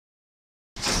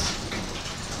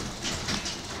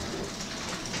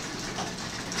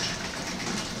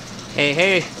Hey,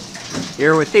 hey,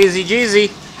 you're with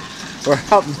TheEZGZ. We're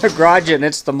out in the garage and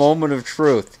it's the moment of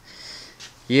truth.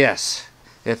 Yes,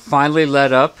 it finally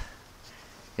let up.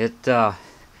 It's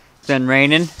been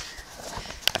raining.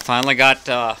 I finally got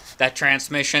that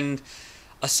transmission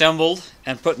assembled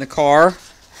and put in the car.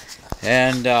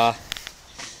 And,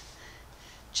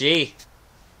 gee,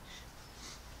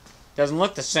 doesn't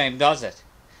look the same, does it?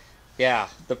 Yeah,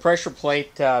 the pressure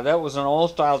plate, that was an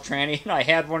old style tranny, and I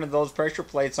had one of those pressure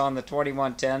plates on the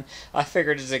 2110. I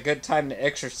figured it's a good time to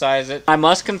exercise it. I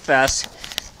must confess,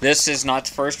 this is not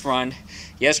the first run.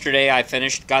 Yesterday I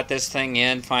got this thing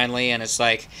in finally, and it's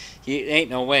like, ain't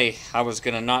no way I was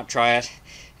going to not try it.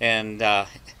 And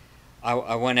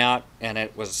I went out, and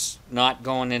it was not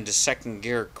going into second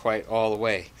gear quite all the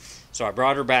way. So I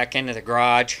brought her back into the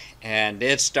garage, and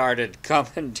it started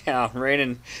coming down,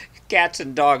 raining cats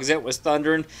and dogs. It was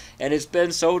thundering, and it's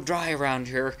been so dry around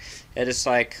here. And it's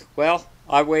like, well,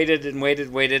 I waited and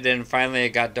waited, and finally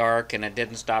it got dark, and it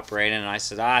didn't stop raining. And I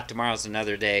said, tomorrow's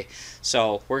another day.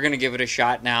 So we're going to give it a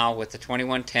shot now with the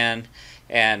 2110.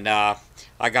 And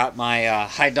I got my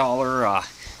high-dollar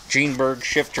Greenberg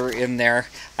shifter in there.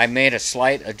 I made a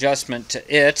slight adjustment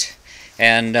to it,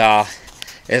 and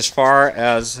as far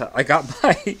as I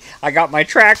got my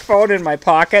track phone in my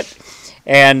pocket,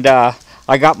 and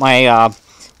I got my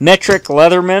metric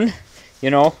Leatherman. You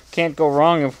know, can't go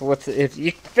wrong if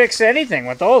you fix anything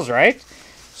with those, right?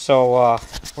 So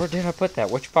where did I put that?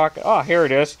 Which pocket? Oh, here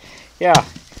it is. Yeah,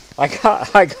 I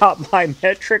got my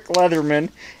metric Leatherman,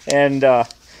 and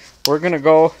we're gonna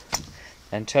go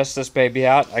and test this baby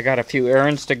out. I got a few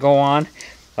errands to go on.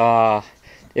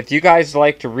 If you guys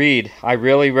like to read, I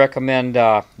really recommend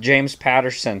James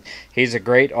Patterson. He's a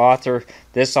great author.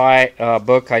 This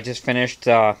book I just finished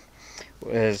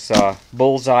is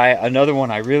Bullseye. Another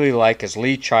one I really like is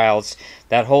Lee Child's.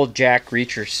 That whole Jack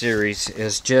Reacher series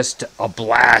is just a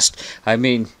blast. I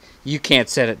mean, you can't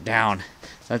set it down.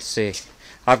 Let's see.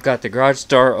 I've got the garage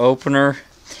door opener.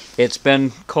 It's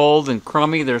been cold and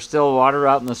crummy. There's still water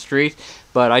out in the street.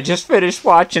 But I just finished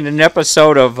watching an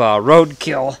episode of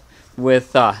Roadkill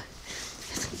with I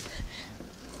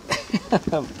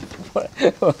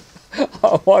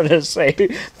want to say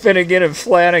Finnegan and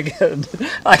Flanagan.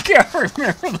 I can't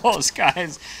remember those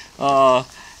guys.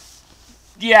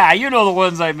 Yeah, you know the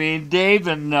ones I mean. Dave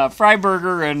and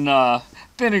Freiberger and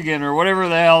Finnegan, or whatever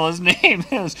the hell his name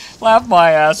is. Laughed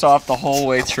my ass off the whole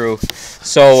way through.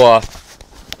 So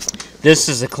this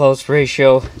is a close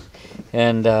ratio,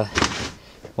 and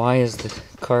why is the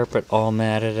carpet all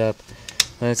matted up?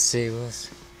 Let's see. Let's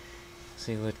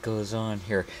see what goes on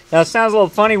here. Now it sounds a little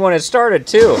funny when it started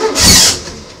too.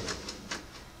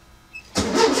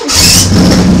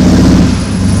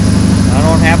 I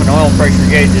don't have an oil pressure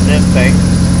gauge in this thing.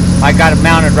 I got it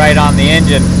mounted right on the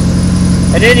engine.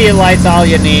 An idiot light's all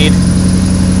you need.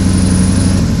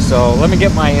 So let me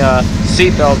get my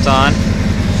seatbelt on.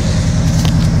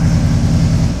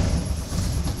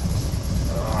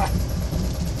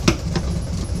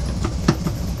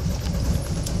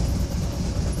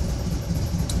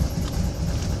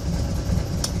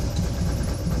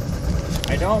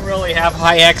 I don't really have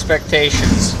high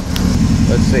expectations.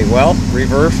 Let's see, well,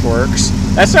 reverse works.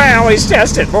 That's why I always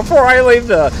test it. Before I leave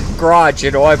the garage,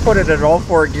 you know, I put it in all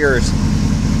 4 gears.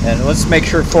 And let's make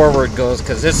sure forward goes,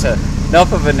 because it's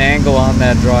enough of an angle on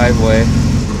that driveway.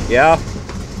 Yeah,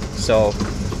 so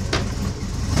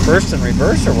first and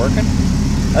reverse are working.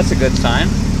 That's a good sign.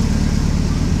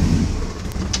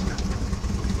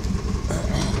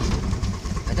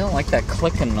 I don't like that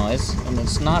clicking noise, and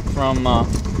it's not from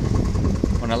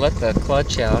when I let the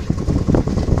clutch out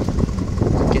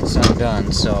to get some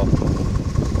done. So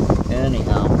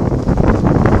anyhow,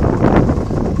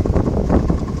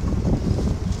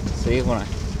 see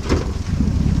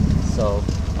so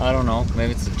I don't know,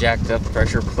 maybe it's a jacked up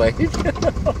pressure plate.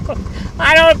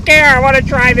 I don't care, I want to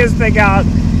try this thing out,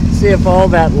 see if all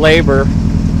that labor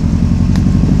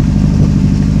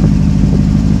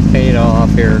paid off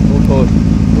here. We'll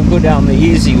go down the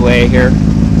easy way here.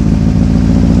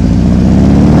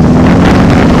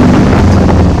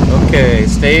 Okay,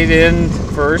 stayed in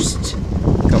first.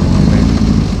 Come on,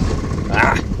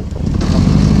 man.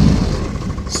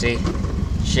 See?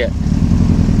 Shit.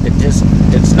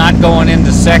 It's not going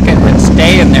into second and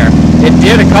staying there. It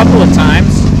did a couple of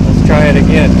times. Let's try it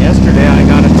again. Yesterday I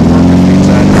got it to work a few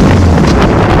times.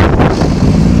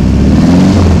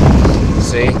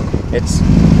 See?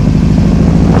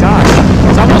 Gosh,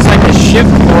 it's almost like the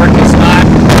shift fork is not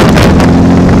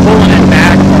pulling it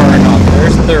back far enough.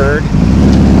 There's third.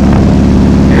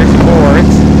 Here's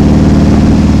fourth.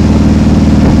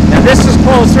 And this is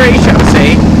close ratio,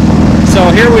 see? So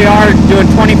So here we are doing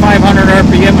 2,500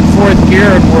 RPM in fourth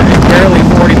gear, and we're at barely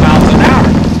 40 miles an hour.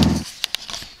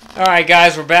 Alright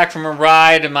guys, we're back from a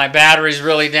ride, and my battery's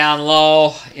really down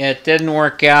low. It didn't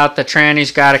work out. The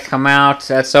tranny's got to come out.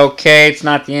 That's okay. It's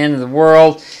not the end of the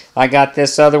world. I got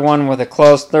this other one with a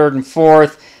close third and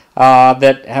fourth.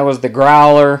 That was the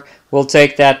growler. We'll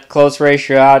take that close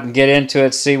ratio out and get into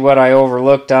it, see what I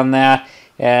overlooked on that.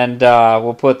 And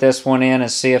we'll put this one in and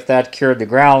see if that cured the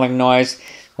growling noise.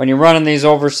 When you're running these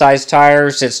oversized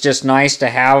tires, it's just nice to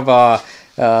have a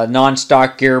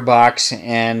non-stock gearbox,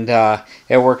 and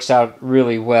it works out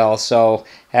really well. So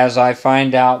as I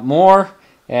find out more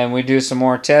and we do some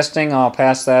more testing, I'll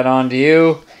pass that on to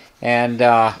you, and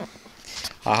I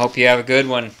hope you have a good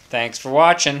one. Thanks for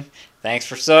watching. Thanks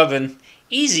for subbing.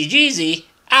 TheEZGZ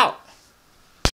out.